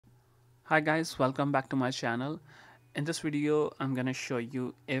Hi guys, welcome back to my channel. In this video, I'm gonna show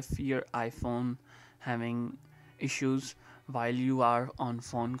you if your iPhone having issues while you are on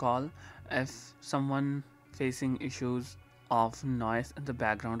phone call, if someone facing issues of noise in the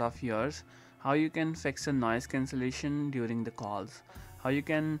background of yours, how you can fix a noise cancellation during the calls, how you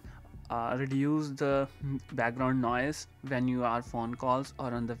can reduce the background noise when you are phone calls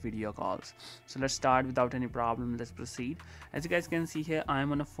or on the video calls. So let's start without any problem. Let's proceed. As you guys can see here, I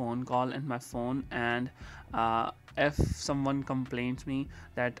am on a phone call in my phone, and if someone complains me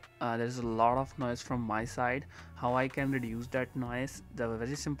that there's a lot of noise from my side, how I can reduce that noise? The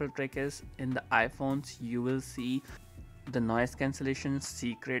very simple trick is, in the iPhones you will see the noise cancellation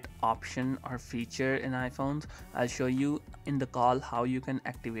secret option or feature in iPhones. I'll show you in the call how you can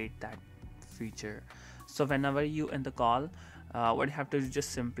activate that feature. So whenever you in the call, what you have to do is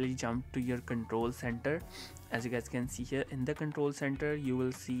just simply jump to your control center. As you guys can see here, in the control center you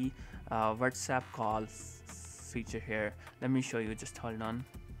will see WhatsApp call feature here. Let me show you, just hold on.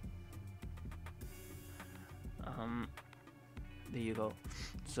 There you go.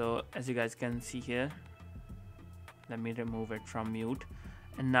 So as you guys can see here, let me remove it from mute,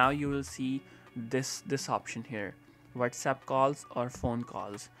 and now you will see this option here, WhatsApp calls or phone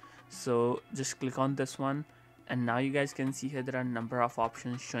calls. So just click on this one, and now you guys can see here there are a number of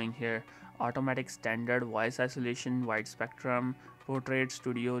options showing here: automatic, standard, voice isolation, wide spectrum, portrait,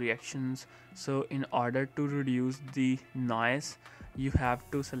 studio, reactions. So in order to reduce the noise, you have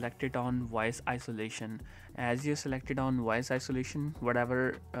to select it on voice isolation. As you select it on voice isolation,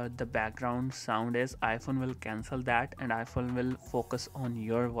 whatever the background sound is, iPhone will cancel that and iPhone will focus on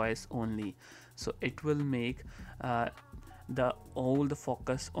your voice only. So it will make all the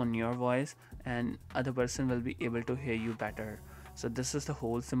focus on your voice, and other person will be able to hear you better. So this is the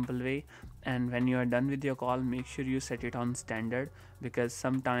whole simple way. And when you are done with your call, make sure you set it on standard, because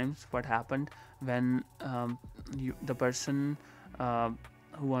sometimes what happened when the person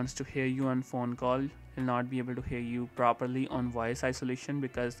who wants to hear you on phone call will not be able to hear you properly on voice isolation,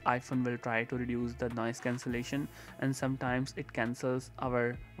 because iPhone will try to reduce the noise cancellation, and sometimes it cancels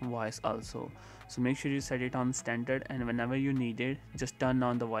our voice also. So make sure you set it on standard, and whenever you need it, just turn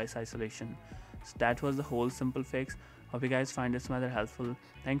on the voice isolation. So that was the whole simple fix. Hope you guys find this matter helpful.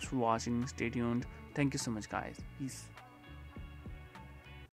 Thanks for watching. Stay tuned. Thank you so much guys. Peace.